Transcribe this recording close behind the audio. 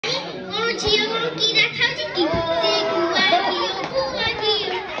ଝିଅ କିରା ଖାଉଛି କି ସେ ଗୁଆ ଘିଅ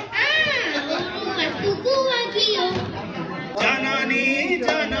ଗୁଆ ଘିଅ जननी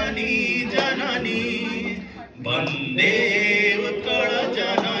जननी जननी वन्दे उत्कल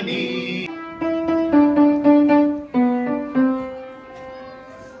जननी।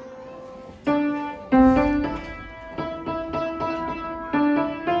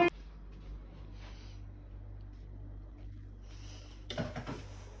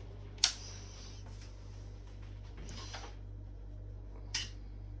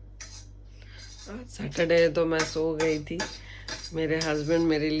 सैटरडे तो मैं सो गई थी। मेरे हस्बैंड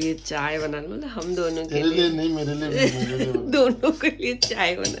मेरे लिए चाय बना रहे, मतलब हम दोनों के लिए नहीं, मेरे लिए दोनों के लिए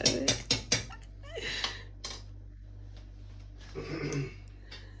चाय बना रहे।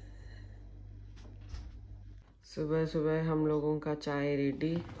 सुबह सुबह हम लोगों का चाय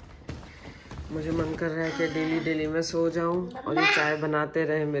रेडी। मुझे मन कर रहा है कि डेली डेली मैं सो जाऊं और ये चाय बनाते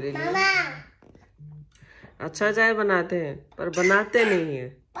रहे मेरे लिए। अच्छा चाय बनाते हैं पर बनाते नहीं है।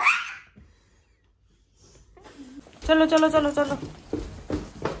 चलो चलो चलो चलो।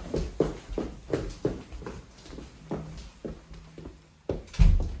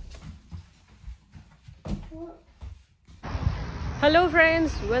 Hello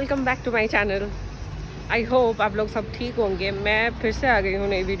friends, welcome back to my channel. I hope आप लोग सब ठीक होंगे। मैं फिर से आ गई हूँ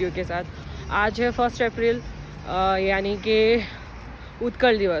नई वीडियो के साथ। आज है 1 अप्रैल, यानी कि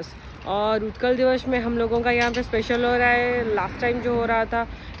उत्कल दिवस। और उत्कल दिवस में हम लोगों का यहाँ पे स्पेशल हो रहा है। लास्ट टाइम जो हो रहा था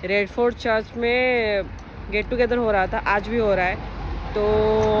रेड फोर्ट चर्च में गेट टुगेदर हो रहा था, आज भी हो रहा है। तो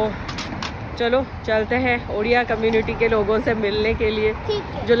चलो चलते हैं ओडिया कम्युनिटी के लोगों से मिलने के लिए,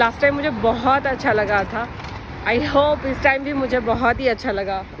 जो लास्ट टाइम मुझे बहुत अच्छा लगा था। आई होप इस टाइम भी मुझे बहुत ही अच्छा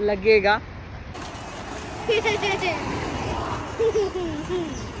लगेगा।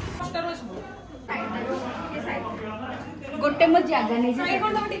 गोटे मत जागा नहीं से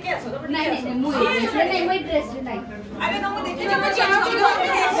कोन तम ठीक आछो नहीं नहीं मु नहीं मु ड्रेस नहीं अरे तुम देखि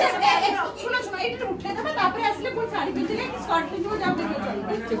सुनो सुनो एट उठले तमे तापर आसले कोन साड़ी पिंजले स्कर्ट पिंजो जाब देखो चल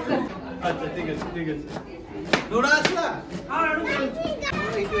चुप कर। अच्छा ठीक है डोरा आछला हां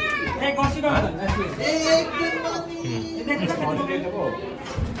ए कोसी को ए एक दिन देख देखो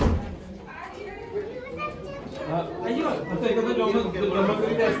हां आइयो तो एक तो जमा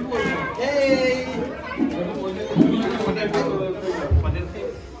करी आसबो ए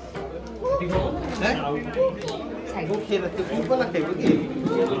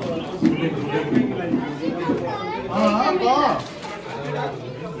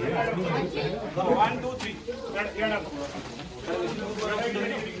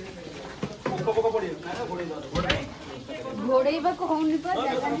घोड़ेबा को होनी पर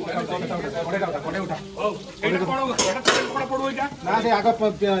घोड़े उठा ओ एटा कोन एटा पड़ो एटा ना दे आगे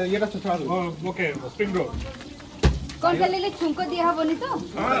एटा छछा ओके स्प्रिंग रोल कौन सा ले छुंको दिया हबनी तो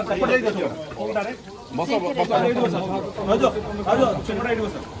हां सपोर्ट दे दो कोनटा रे बस बस दे दो सर आजो छुंको दे दो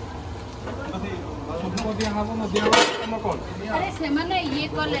सर छुंको दिया हबो न दिया हम कोन अरे से माने ये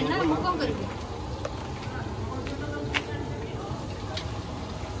करले ना हम कोन करबे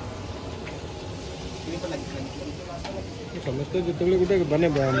समझते जितने गोटे बने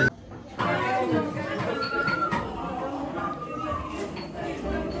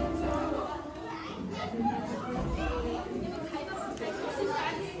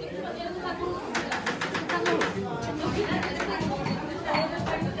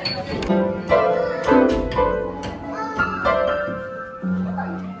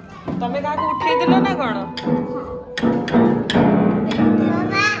तमें क्या उठे दिल ना कौन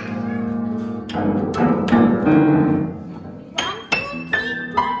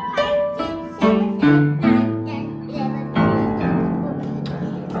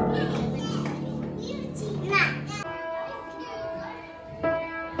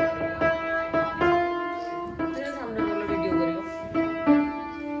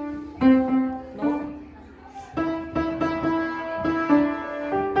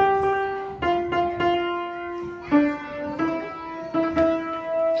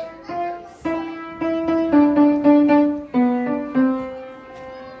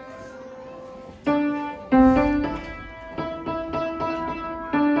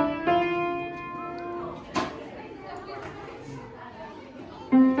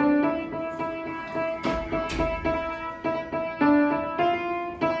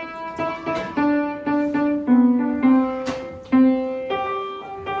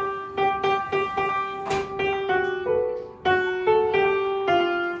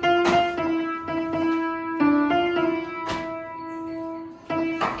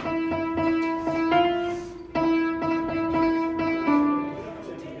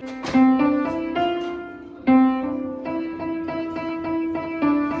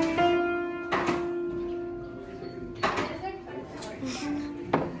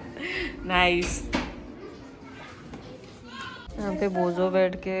नाइस। यहाँ पे बोझो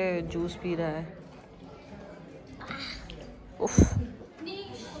बैठ के जूस पी रहा है। उफ,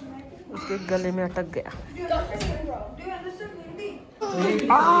 उसके गले में अटक गया।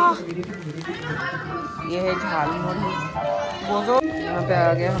 ये है झालमुड़ी बोझो। यहाँ पे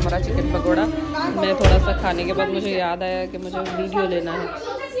आ गया हमारा चिकन पकौड़ा। मैं थोड़ा सा खाने के बाद मुझे याद आया कि मुझे वीडियो लेना है।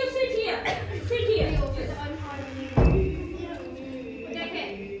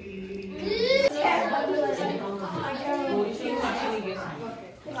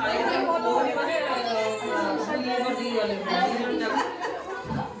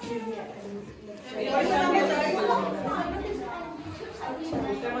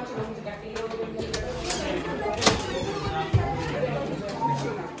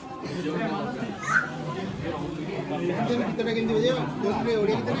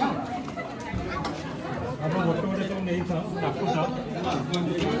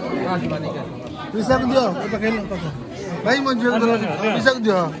 पिसाक दियो भाई म जो पिसाक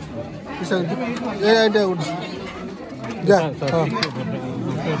दियो पिसाक ए आइडिया गुड जा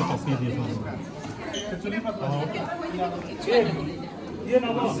ये ना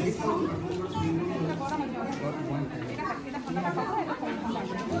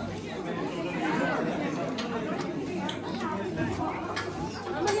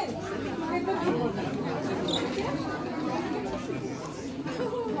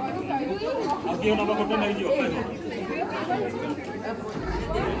ये ना फोटो नहीं जियो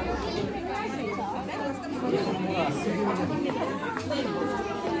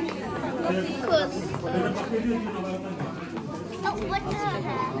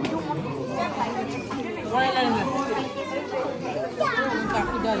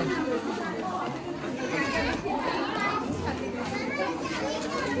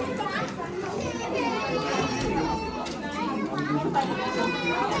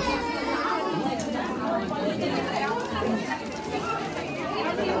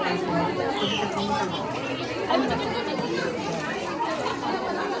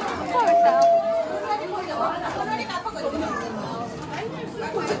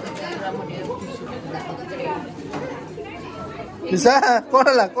पिसा कोण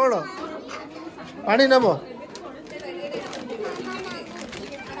होला कोण पानी नबो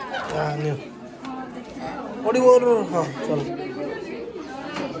ओडी बोर हां चलो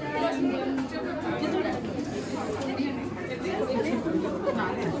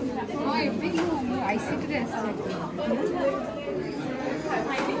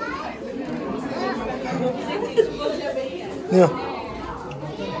नियो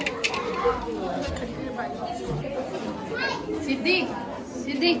सिद्दीक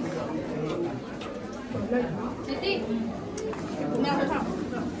सिद्दीक सिद्दीक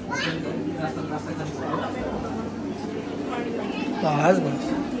आज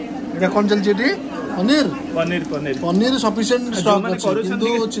এটা কোন চলছিটি পনির पनीर पनीर पनीर सफिशिएंट स्टॉक আছে কিন্তু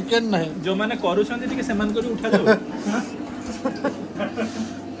চিকেন নাই जो माने करूछन्ती टिके समान करी उठा जाओ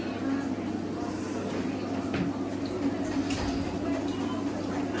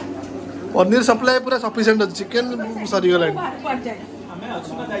पनीर सप्लाई पूरा सफिशिएंट ଅଛି चिकेन सरी गलानी हमें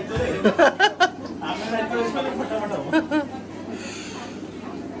अछि ना दायित्व रे हमें दायित्व अछि फटाफट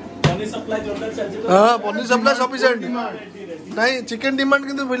पनीर सप्लाई जोरदार चलछि हां पनीर सप्लाई सफिशिएंट नहीं चिकेन डिमांड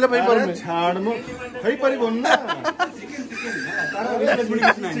किंतु बिल भाई पर में छाड़ मो हई परिबन ना चिकेन तारा बिल गुडी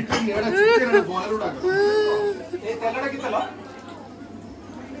किछ नाही चिकेन एडा चिकेन बॉलर उडा ए तेलडा कि तेल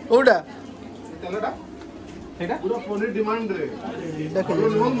ओडा तेलडा हेडा पूरा पनीर डिमांड रे देखो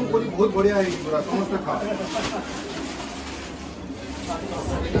लोन मो कोनी बहुत बढ़िया है पूरा समस्त खा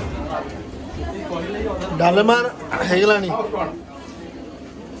डालमार हेगलानी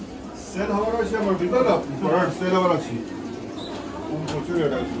सेल हवर अछि हमर बिबल प्रोडक्ट सेल हवर अछि प्रचुर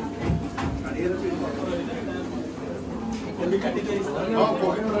एडा अछि कोबी काटी के हां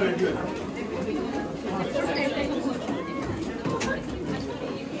कोबी रेडी है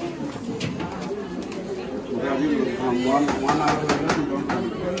one hour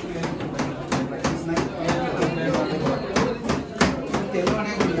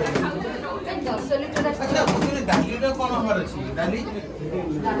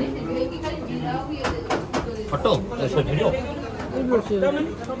फोटो ऐसे वीडियो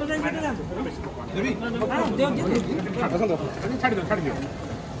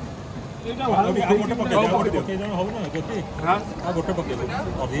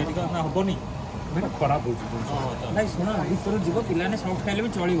खराब हो शुण भर जीव पाने सब खाइले भी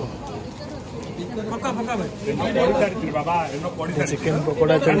चलो पका पका बाबा चिकेन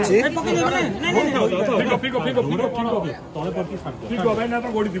पकोड़ा चलछि तले पड़की तले पड़की ना तो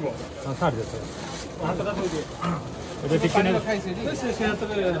गोड़ी थी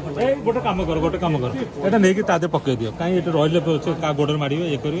गोटे काम कर एटा नहीं कि तादे पकई दियो कहीं ये रहिले का गोडर मारियो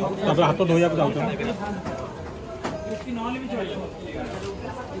ये करियो तापर हाथ धोया को जाउछ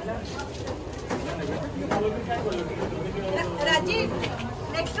राजी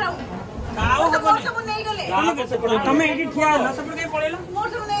नेक्स्ट राउंड काओ सब नहीं गले तमे एठी ठिया होला सब के पळेला मोर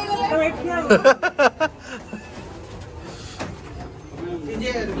सब नहीं गले तमे एठी ठिया जे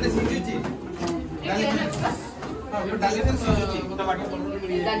बोले सिजुची डाली से मोटा बाटी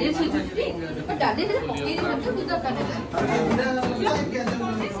डाली सुजुती डाली से पक्की नहीं तो दूध डाले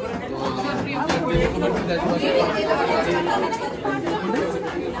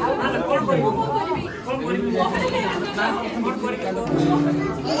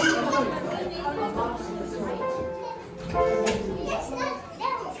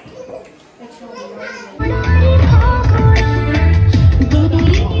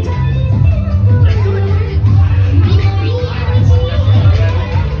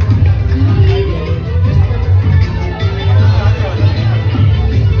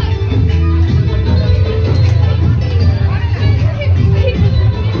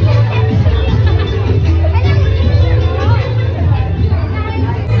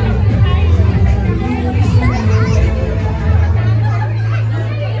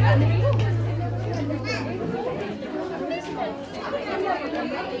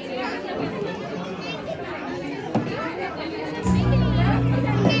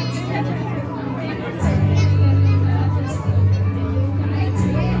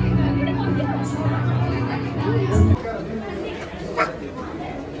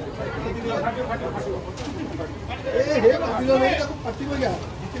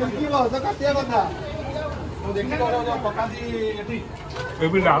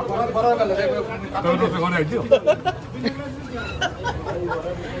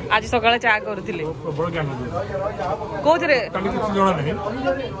आज सकाळे चा करथिले बड़ ज्ञान कोथरे काली किछ जणा नहीं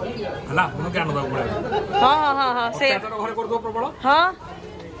हला मन ज्ञान दो पड़े हां से घरे कर दो प्रबल हां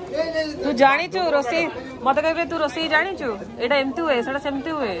तू जानी छु रोसी मत कहबे तू रोसी जानी छु एटा एमती हुए सेटा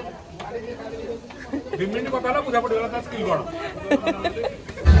सेमती हुए 2 मिनिट बताला बुझा पड़ेला ता स्किल कोन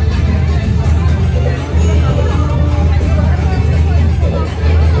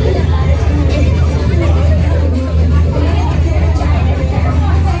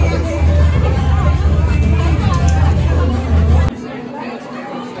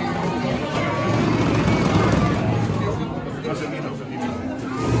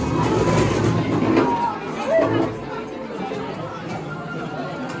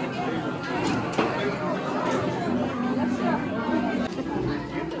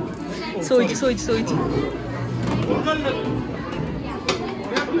सोइची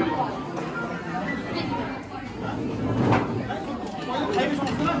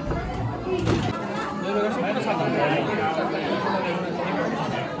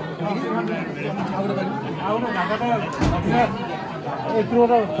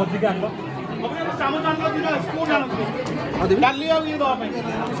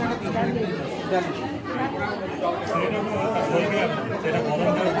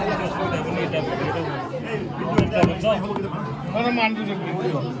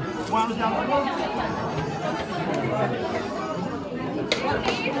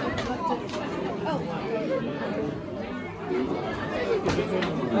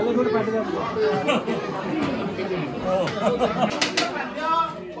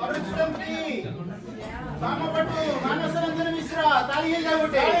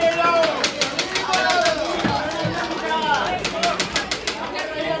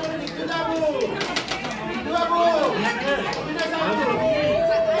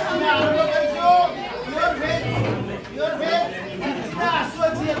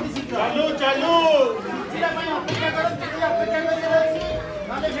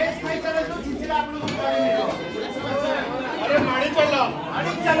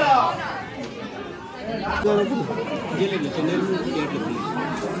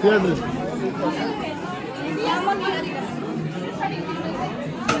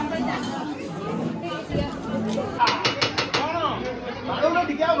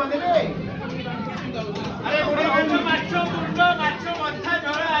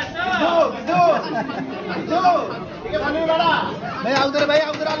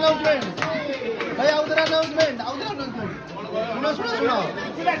भाई आउदर अनाउंसमेंट सुनो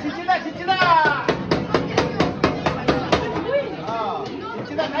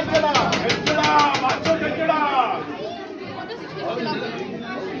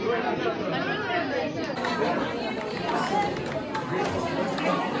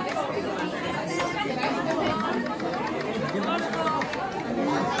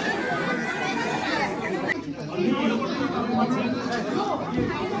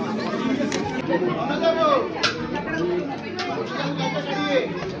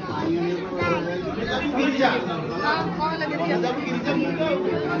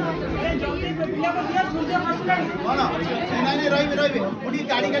नहीं रही पुणी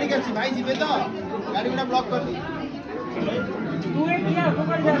गाड़ी गाड़ी कर भाई जीवे तो गाड़ी गुड़ा ब्लॉक कर दी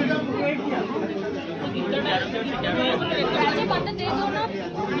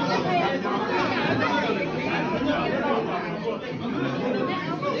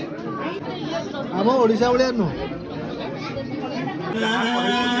हम ओडिशा वाले नु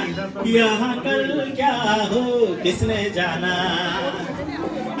यहाँ कल क्या हो किसने जाना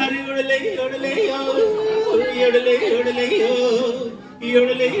अरे उड़ले उड़ले हो उड़ले उड़ले हो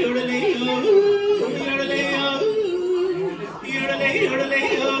उड़ले उड़ले हो उड़ले हो उड़ले उड़ले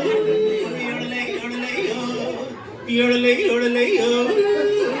हो उड़ले उड़ले हो उड़ले उड़ले हो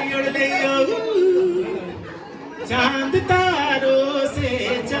उड़ले हो चांद तारों से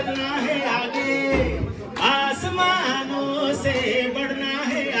चलना है आगे आसमानों से बढ़ना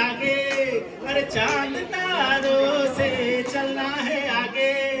है आगे अरे चांद तारों से चलना है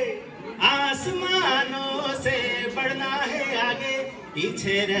आगे आसमानों से बढ़ना है आगे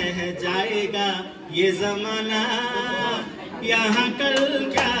पीछे रह जाएगा ये जमाना यहाँ कल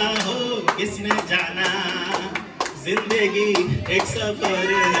क्या हो किसने जाना जिंदगी एक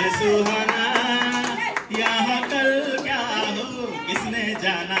सफर है सुहाना यहाँ कल क्या हो किसने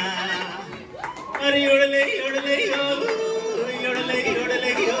जाना अरे उड़ले उड़ले हो उड़ले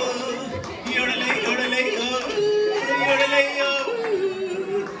उड़ले हो उड़ले उड़ले हो उड़ले हो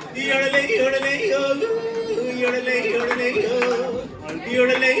उड़ले उड़ले हो उड़ले उड़ले हो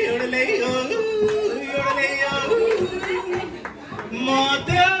उड़ले उड़ले हो उड़ले हो मौत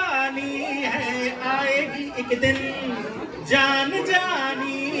आनी है आएगी एक दिन जान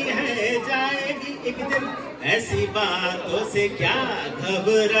जानी है जाएगी एक दिन ऐसी बातों से क्या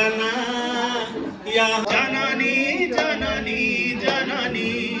घबराना या जननी जननी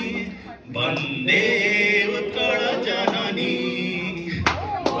जननी वंदे उत्कल जननी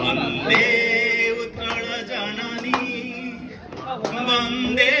वंदे उत्कल जननी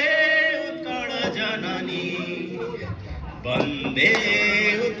वंदे उत्कल जननी वंदे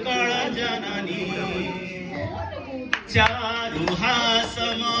उत्कल जननी चारु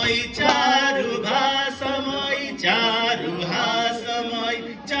हासमय चारु भासमय चारु हासमय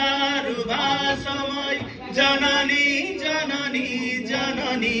चारु भासमय जननी जननी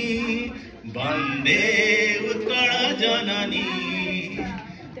जननी वंदे उत्कल जननी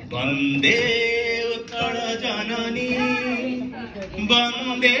वंदे उत्कल जननी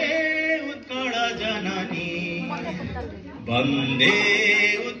वंदे उत्कल जननी वंदे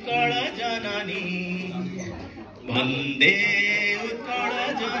उत्कल जननी वंदे उत्कल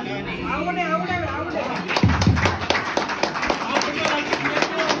जननी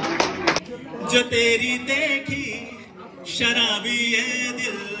जो तेरी देखी शराबी ये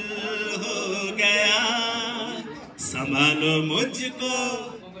दिल हो गया संभालो मुझको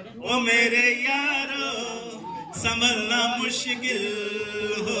ओ मेरे यारो संभलना मुश्किल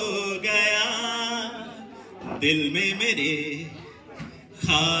हो गया दिल में मेरे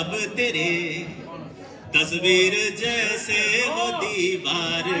ख्वाब तेरे तस्वीर जैसे हो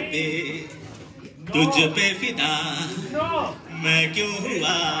दीवार पे तुझ पे फिदा मैं क्यों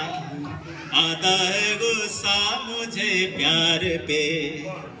हुआ आता है गुस्सा मुझे प्यार पे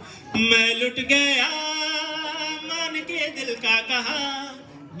मैं लुट गया मान के दिल का कहा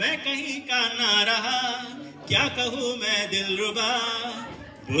मैं कहीं का ना रहा क्या कहूँ मैं दिलरुबा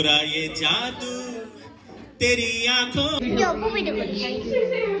बुरा ये जादू तेरी आंखों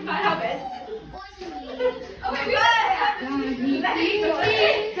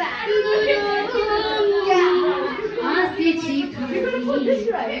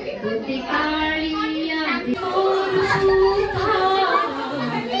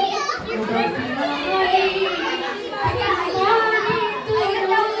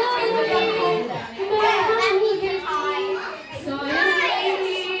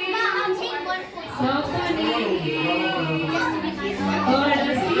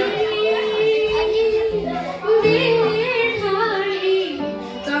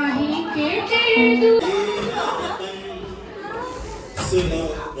सुनो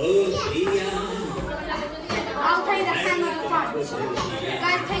ओ प्रिया I'll take the camera front.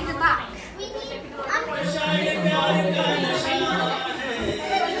 Guys, take the back.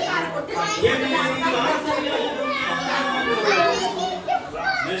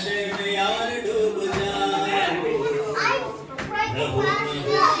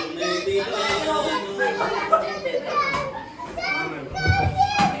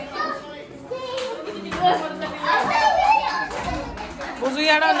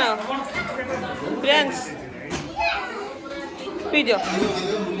 Buzuyara na. Friends. Video.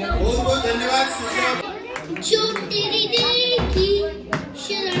 बहुत बहुत धन्यवाद जो तेरी देखी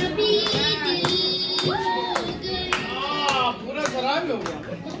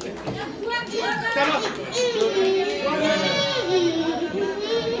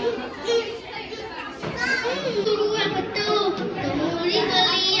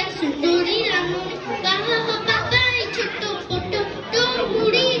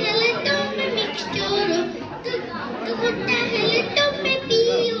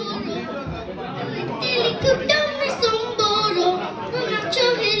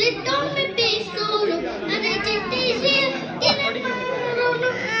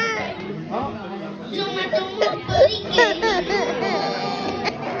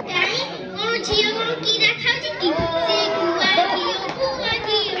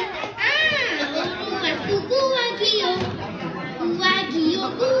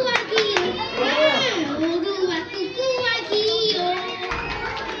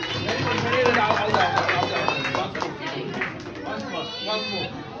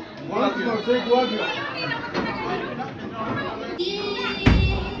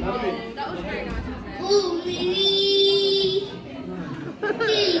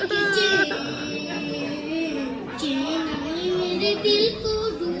मेरे दिल को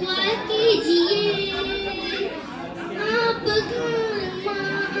दुआ कीजिए आप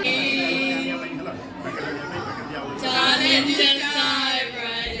Challengers are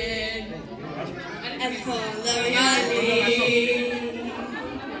running and follow your lead.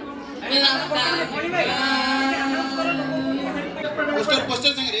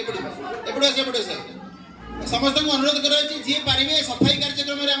 Poster संगे एपड़ो सर समस्त को अनुरोध करा जी पारे सफाई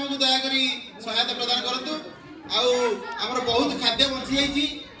कार्यक्रम में आमको दयाकोरी सहायता प्रदान करतु आमर बहुत खाद्य बची जाइए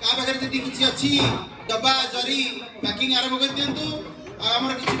क्या पाखे जी किसी अच्छी डब्बा जरी पैकिंग आरंभ कर दिंतु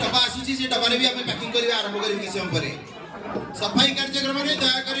आमर किसी डब्बा आसी से डब्बा भी आम पैकिंग करवा आरंभ कर किसी समय पर सफाई कार्यक्रम में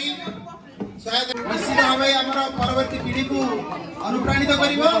दयाकोरी सहायता निश्चित भाव आमर परवर्ती पीढ़ी को अनुप्राणित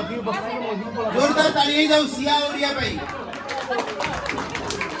कर जोरदार ताली जाऊ सिया ओडिया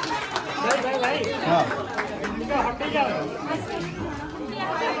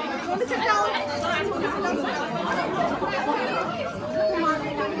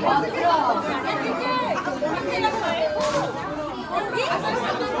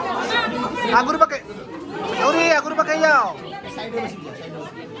आगुर पके जाओ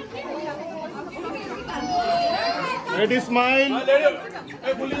रेडी स्माइल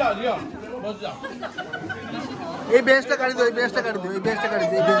ए बुली जा लियो बस जा ये बेस्टा काट दो ये बेस्टा काट दो ये बेस्टा काट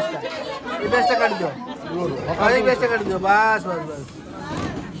दो ये बेस्टा काट दो हां ये बेस्टा काट दो बस बस बस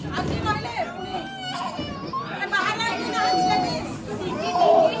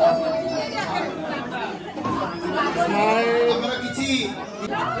हमरा किछि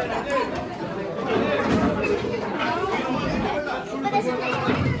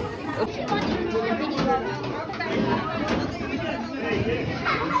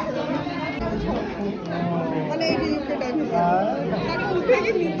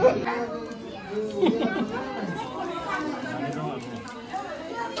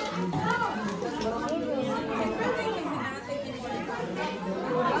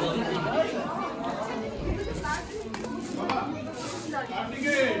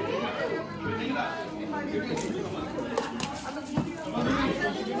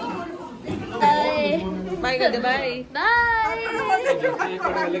Bye कर दे bye.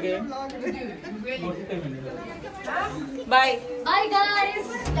 Bye. Bye guys.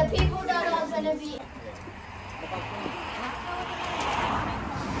 The people that are gonna be.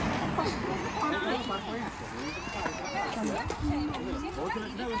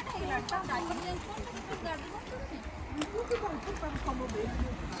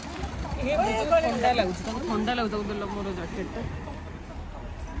 ठंडा लगुच मोर जैकेट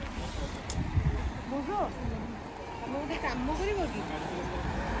काम कर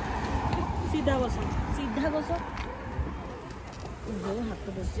सीधा बस हाथ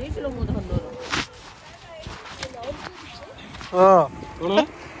बस मो धन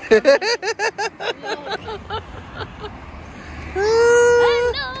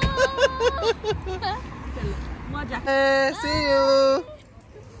See you.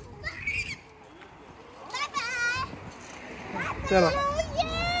 चलो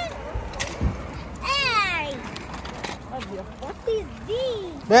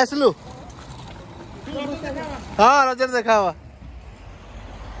बैस लू हाँ रजर देखा हुआ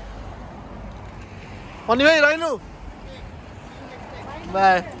अनी भाई रही लू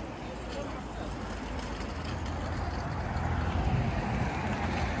बाय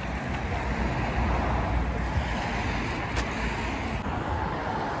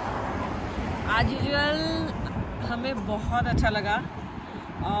आज यूजुअल हमें बहुत अच्छा लगा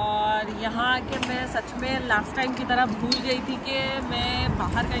और यहाँ आके मैं सच में लास्ट टाइम की तरह भूल गई थी कि मैं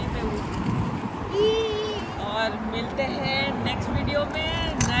बाहर कहीं पे हूँ। और मिलते हैं नेक्स्ट वीडियो में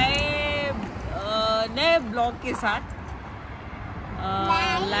नए ब्लॉग के साथ।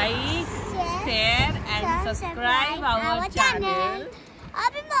 Like share and subscribe our channel.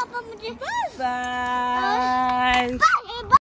 अभी पापा मुझे बाय।